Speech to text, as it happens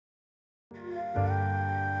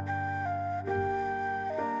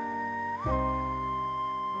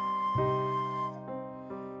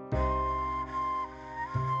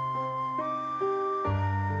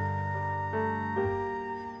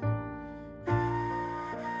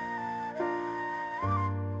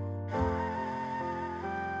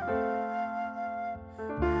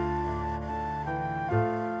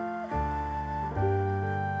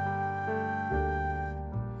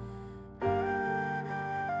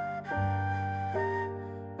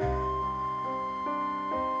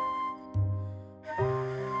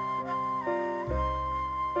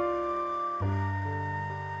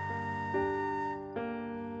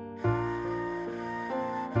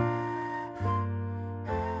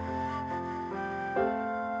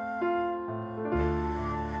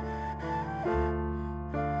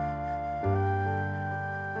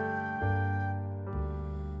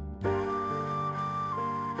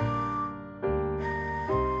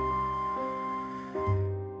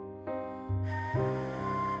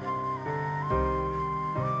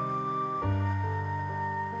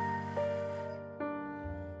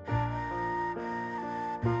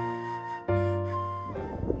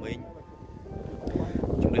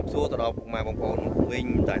ជំរាបសួរទៅដល់ពុកម៉ែបងប្អូនវិញ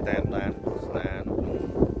តែតាមដានទស្សនានៅក្នុង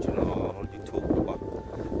channel YouTube របស់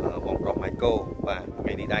បងប្រុស Michael បាទថ្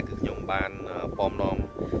ងៃនេះដែរគឺខ្ញុំបានពំនាំ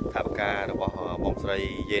ថាបការរបស់បងស្រី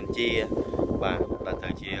យេនជាបាទដែលទៅ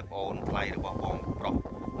ជាបងអូនថ្លៃរបស់បងប្រុស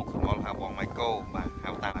មកស្មល់ហៅបង Michael បាទ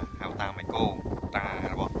ហៅតា Michael តា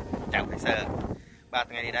របស់ចៅផៃសើបាទ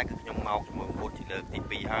ថ្ងៃនេះដែរគឺខ្ញុំមកជាមួយពុទ្ធជាលើក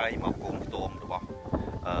ទី2ហើយមកគុំផ្ទុំរបស់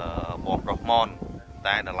បងប្រុសមន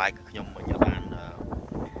តែដល់ឡែកគឺខ្ញុំមិនបាន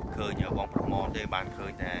ឃើញបងប្រុសមនទេបានឃើ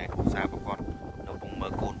ញតែគ្រួសារប្រកបនៅពងមើ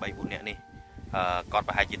លកូន3 4នាក់នេះគាត់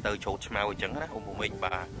ប្រហែលជាទៅចូលឆ្មៅអញ្ចឹងណាអ៊ំមិច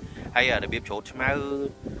បាទហើយរបៀបចូលឆ្មៅ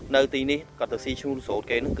នៅទីនេះគាត់ទៅស៊ីឈ្មោះសូត្រ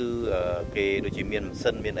គេហ្នឹងគឺគេដូចជាមានម៉ា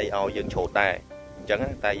ស៊ីនមានអីឲ្យយើងចូលដែរអញ្ចឹង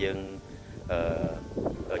តែយើង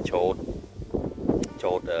ចូល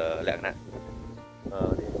លក្ខណៈ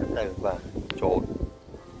ទៅបាទចូល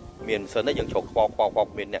មានម៉ាស៊ីនហ្នឹងយើងចូលខ្វ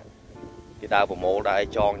ក់មានអ្នកគេដើរប្រមូលដើរឲ្យ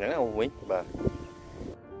ចងអញ្ចឹងណាអ៊ំមិចបាទ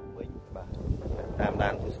តាមដា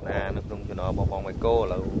នទស្សនានៅក្នុង channel បង Michael ឥ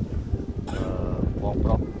ឡូវបងប្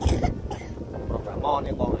រុសរ៉ាម៉ន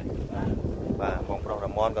នេះបងបាទបងប្រុស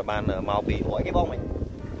រ៉ាម៉នក៏បានមកពីរួយគេបងមិញ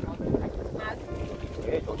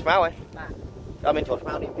គេចូលឆ្មៅហ៎បាទអត់មានចូលឆ្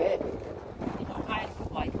មៅនេះទេ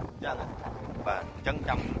ចឹងបាទអញ្ចឹង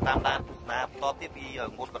ចាំតាមដានទស្សនាបន្តទៀតពី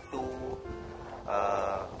មុនគាត់ទូ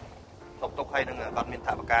តុកហើយនឹងគាត់មាន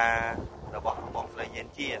ថាបការរបស់បងស្រីយេន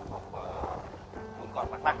ជាគាត់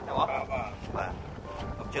មកខ្លះទៅបាទ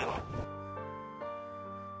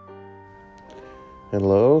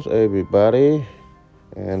Hello everybody,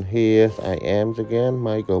 and here I am again,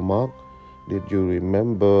 Michael Mock. Did you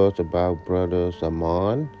remember about brother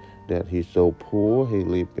Saman that he's so poor he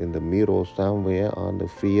lived in the middle somewhere on the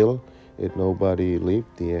field and nobody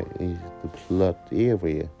lived there? It's the flood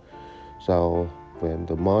area. So when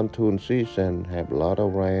the monsoon season have a lot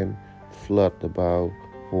of rain, flood about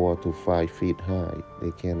 4 to 5 feet high.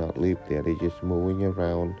 They cannot live there. They're just moving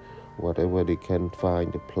around whatever they can find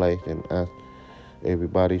the place, and us,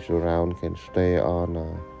 everybody around can stay on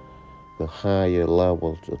the higher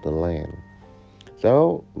levels of the land.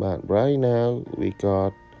 So, but right now we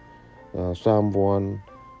got someone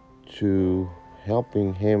to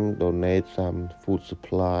helping him donate some food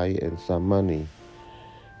supply and some money.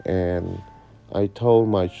 And I told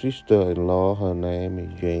my sister-in-law, her name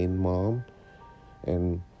is Jane Mom,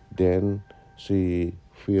 and then she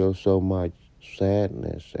feels so much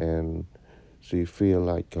sadness and she feel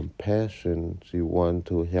like compassion. She want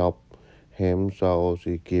to help him, so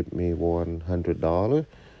she give me $100.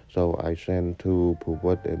 So I send to Pou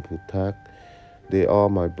Vot and Pou Tak. They are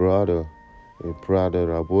my brother. Brother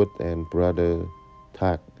Ravut and brother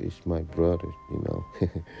Tak is my brother, you know.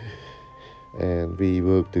 And we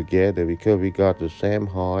work together because we got the same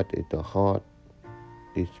heart. The heart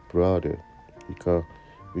is brother. Because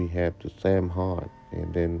we have the same heart,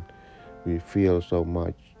 and then we feel so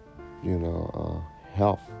much,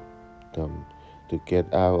 help them to get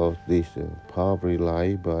out of this poverty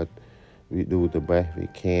life, but we do the best we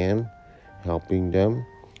can helping them.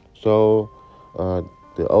 So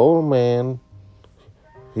the old man,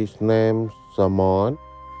 his name Saman,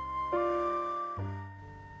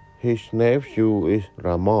 his nephew is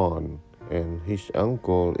Ramon, and his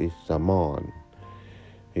uncle is Saman.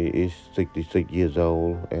 He is 66 years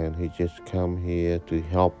old, and he just come here to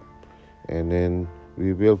help. And then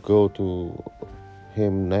we will go to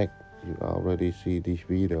him next. You already see this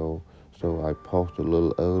video, so I post a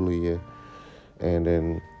little earlier. And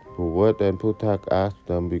then Pou Vot and Pou Tak asked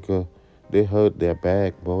them because they hurt their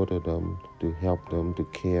back, both of them, to help them to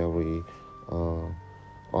carry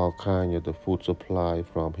all kinds of the food supply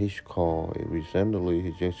from his car. And recently,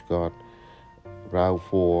 he just got Route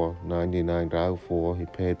 4, 99 Route 4, he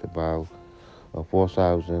paid about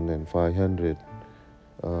 $4,500.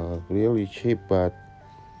 Really cheap, but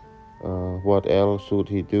what else should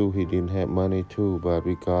he do? He didn't have money too, but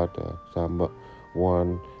we got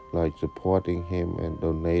someone like supporting him and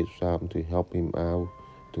donate some to help him out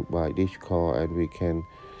to buy this car, and we can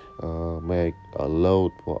make a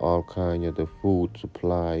load for all kinds of the food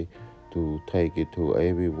supply to take it to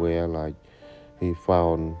everywhere. Like he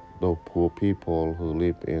found those poor people who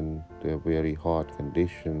live in the very hard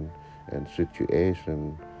condition and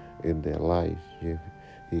situation in their lives.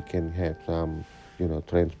 He can have some,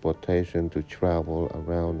 transportation to travel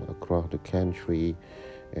around across the country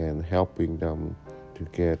and helping them to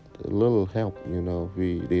get a little help.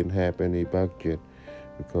 We didn't have any budget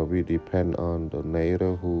because we depend on the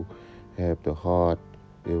donator who have the heart,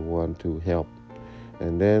 they want to help.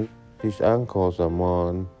 And then his uncle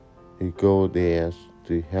Saman, he go there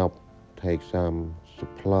to help take some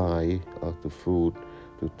supply of the food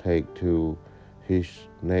to take to his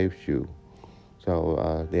nephew.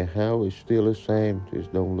 So their house is still the same,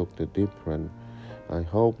 just don't look the different. I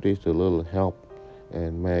hope this a little help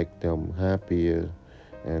and make them happier.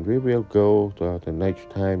 And we will go to the next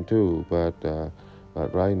time too, but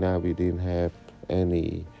right now we didn't have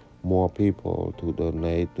any more people to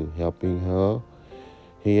donate to helping her.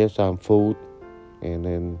 Here's some food and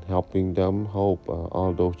then helping them. Hope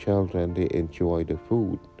all those children they enjoy the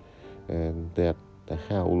food and that the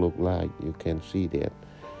house look like. You can see that.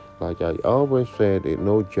 Like I always said, there's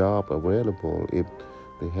no job available. If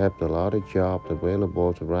they have a lot of jobs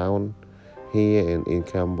available around here in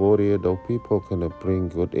Cambodia, those people gonna bring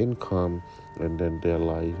good income, and then their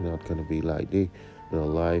life not gonna be like this. Their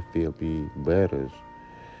life will be better.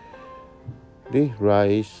 This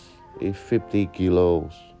rice is 50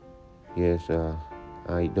 kilos. Yes,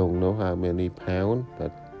 I don't know how many pounds,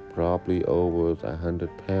 but probably over 100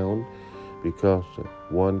 pounds because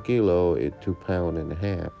 1 kilo is 2.5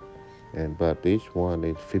 pounds. But this one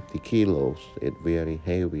is 50 kilos. It's very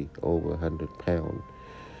heavy, over 100 pounds.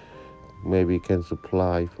 Maybe can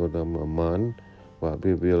supply for them a month, but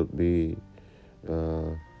we will be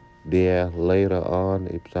there later on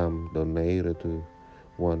if some donator to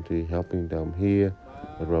want to helping them here.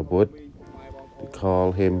 Robot,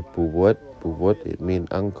 call him Pou Vot. Pou Vot, it means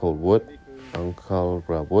Uncle Wood, Uncle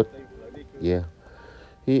Robot. Yeah,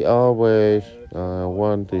 he always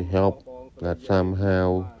want to help that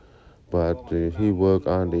somehow, but he work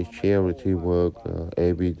on this charity work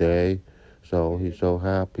every day. So he's so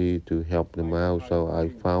happy to help them out. So I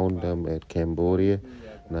found them at Cambodia.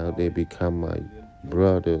 Now they become my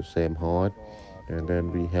brother, same heart. And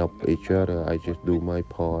then we help each other. I just do my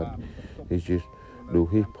part. He just do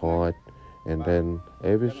his part. And then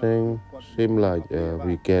everything seems like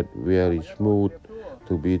we get very smooth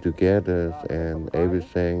to be together. And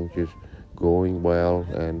everything just going well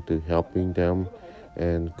and to helping them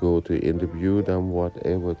and go to interview them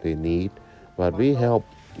whatever they need. But we help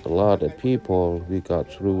a lot of people. We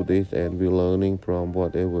got through this and we're learning from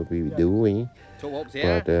whatever we're doing.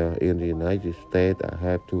 But in the United States, I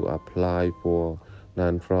have to apply for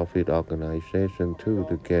non-profit organization too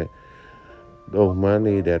to get those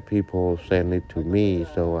money that people send it to me.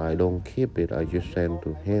 So I don't keep it. I just send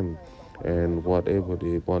to him. And whatever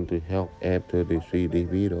they want to help after they see the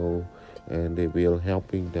video, and they will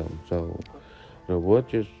helping them. So the word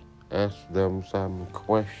just ask them some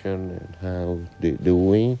question and how they're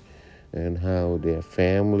doing and how their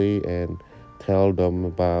family, and tell them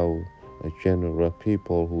about a general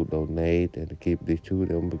people who donate and keep this to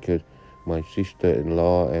them, because my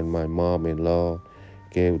sister-in-law and my mom-in-law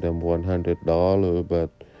gave them $100, but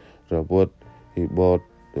Robert, he bought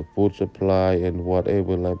the food supply and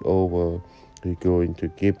whatever left over, he going to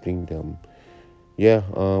giving them. Yeah,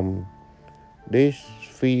 this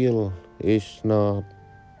field is not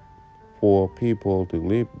for people to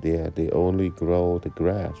live there. They only grow the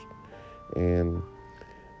grass. And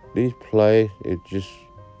this place, it just,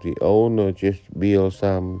 the owner just built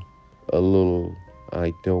a little,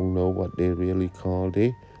 I don't know what they really called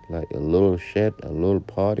it, like a little shed, a little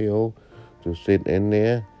patio to sit in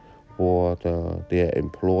there for their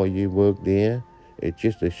employee work there. It's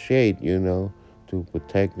just a shade, to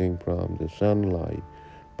protect them from the sunlight.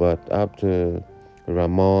 But after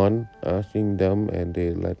Ramon asking them and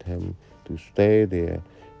they let him to stay there,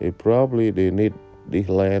 they need this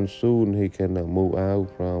land soon. He can move out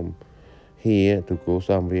from here to go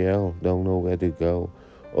somewhere else, don't know where to go.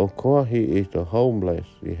 Of course, he is the homeless.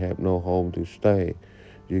 He have no home to stay.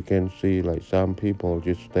 You can see like some people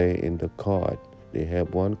just stay in the cart. They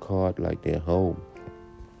have one cart like their home.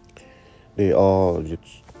 They all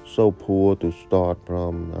just so poor to start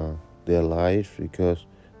from their life because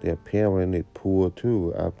their parents is poor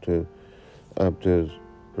too. After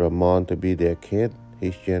Ramon to be their kid,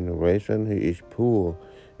 his generation, he is poor.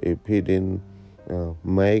 If he didn't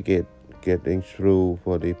make it getting through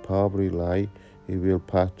for the poverty life, he will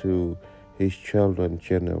pass to his children's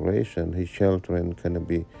generation. His children can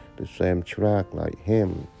be the same track like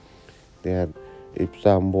him. That if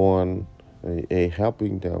someone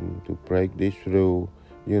helping them to break this through,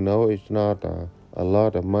 it's not a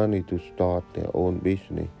lot of money to start their own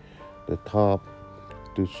business. The top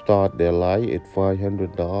to start their life at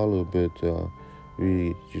 $500, but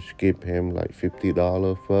we just give him like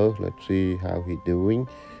 $50 first. Let's see how he doing,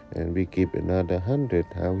 and we give another 100.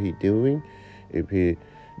 How he doing? If he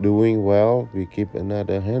doing well, we give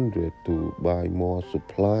another 100 to buy more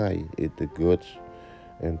supply in the goods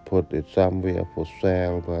and put it somewhere for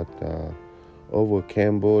sale. But over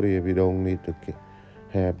Cambodia, we don't need to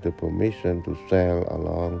have the permission to sell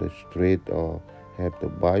along the street or have the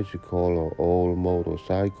bicycle or old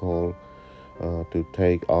motorcycle to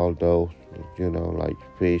take all those like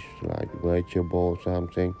fish, like vegetable,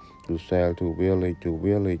 something to sell to village to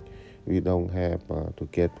village. We don't have to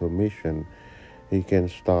get permission. He can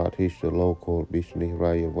start his local business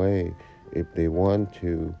right away if they want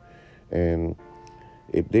to. And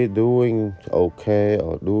if they're doing okay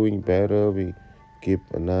or doing better, we give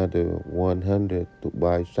another 100 to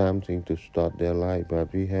buy something to start their life.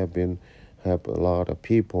 But we have a lot of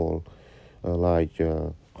people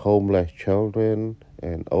homeless children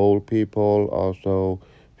and old people, also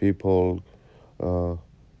people uh,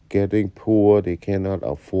 getting poor, they cannot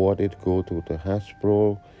afford it, go to the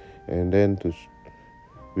hospital, and then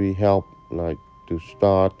we help to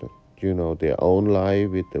start their own life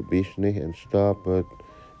with the business and stuff, but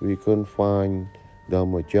we couldn't find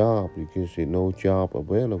them a job because there's no job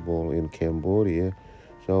available in Cambodia,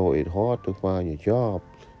 so it's hard to find a job.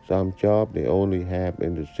 Some job they only have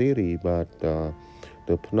in the city, but the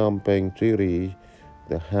Phnom Penh city,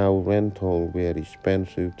 the house rental very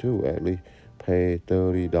expensive too. At least pay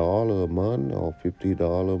 $30 a month or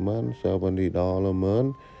 $50 a month, $70 a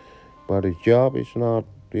month. But the job is not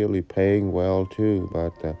really paying well too.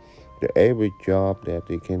 But the average job that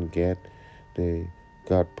they can get, they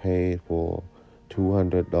got paid for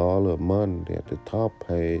 $200 a month at the top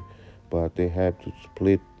pay, but they have to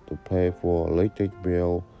split to pay for electric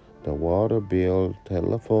bill, the water bill,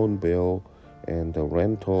 telephone bill, and the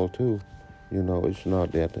rental too. It's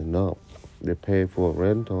not that enough. They pay for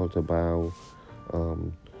rentals about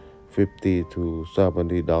 50 to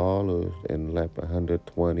 $70 and left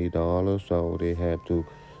 $120. So they have to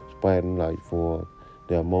spend for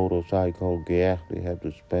their motorcycle gas. They have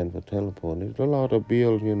to spend for telephone. There's a lot of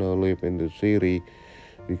bills, live in the city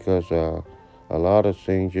because a lot of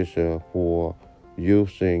things is for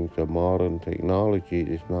using the modern technology.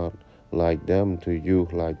 It's not like them to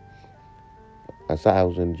use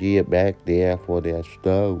 1,000 years back there for their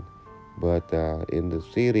stove. But in the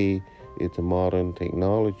city, it's a modern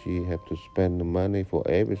technology. You have to spend the money for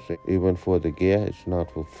everything. Even for the gas, it's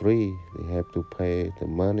not for free. They have to pay the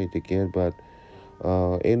money to get. But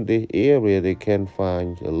in this area, they can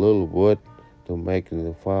find a little wood to make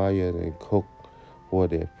the fire and cook for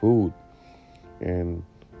their food. And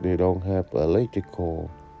they don't have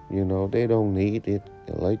electrical. They don't need it,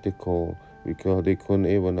 electrical, because they couldn't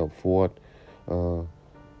even afford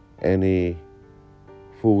any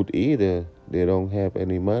food either. They don't have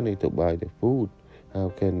any money to buy the food. How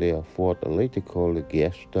can they afford electrical, a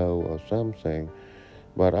gas stove or something?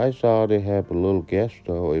 But I saw they have a little gas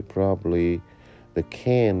stove. It probably the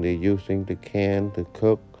can, they're using the can to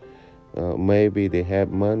cook. Maybe they have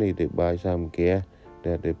money to buy some gas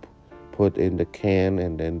that they put in the can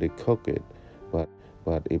and then they cook it.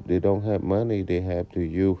 But if they don't have money, they have to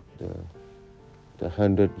use the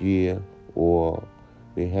 100 year, or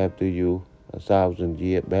they have to use 1,000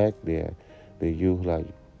 years back there. They use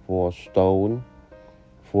 4 stone,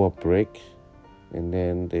 4 bricks, and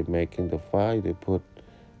then they making the fire. They put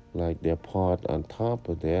their pot on top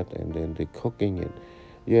of that, and then they cooking it.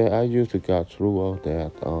 Yeah, I used to go through all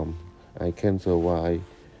that. I can survive,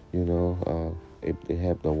 if they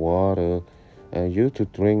have the water. I used to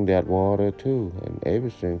drink that water too, and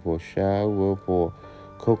everything, for shower, for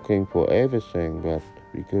cooking, for everything. But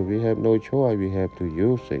because we have no choice, we have to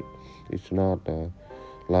use it. It's not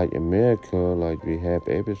like America, we have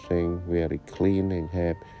everything very clean and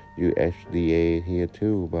have USDA here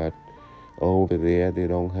too. But over there, they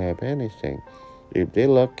don't have anything. If they're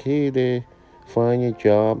lucky, they find a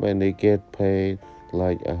job and they get paid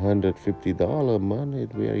 $150 a month.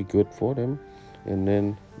 It's very good for them. And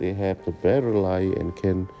then they have the better life and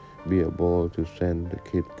can be able to send the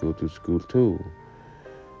kids go to school too.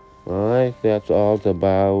 All right, that's all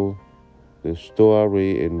about the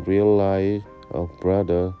story in real life of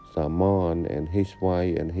brother Salman and his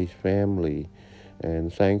wife and his family.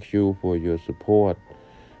 And thank you for your support.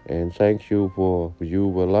 And thank you for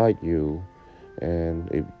viewers like you. And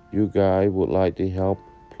if you guys would like to help,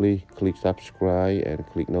 please click subscribe and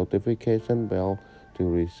click notification bell to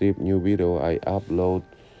receive new video I upload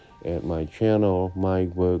at my channel. My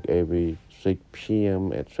work every 6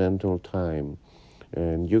 p.m. at Central Time.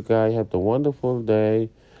 And you guys have a wonderful day.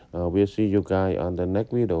 We'll see you guys on the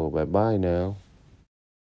next video. Bye bye now.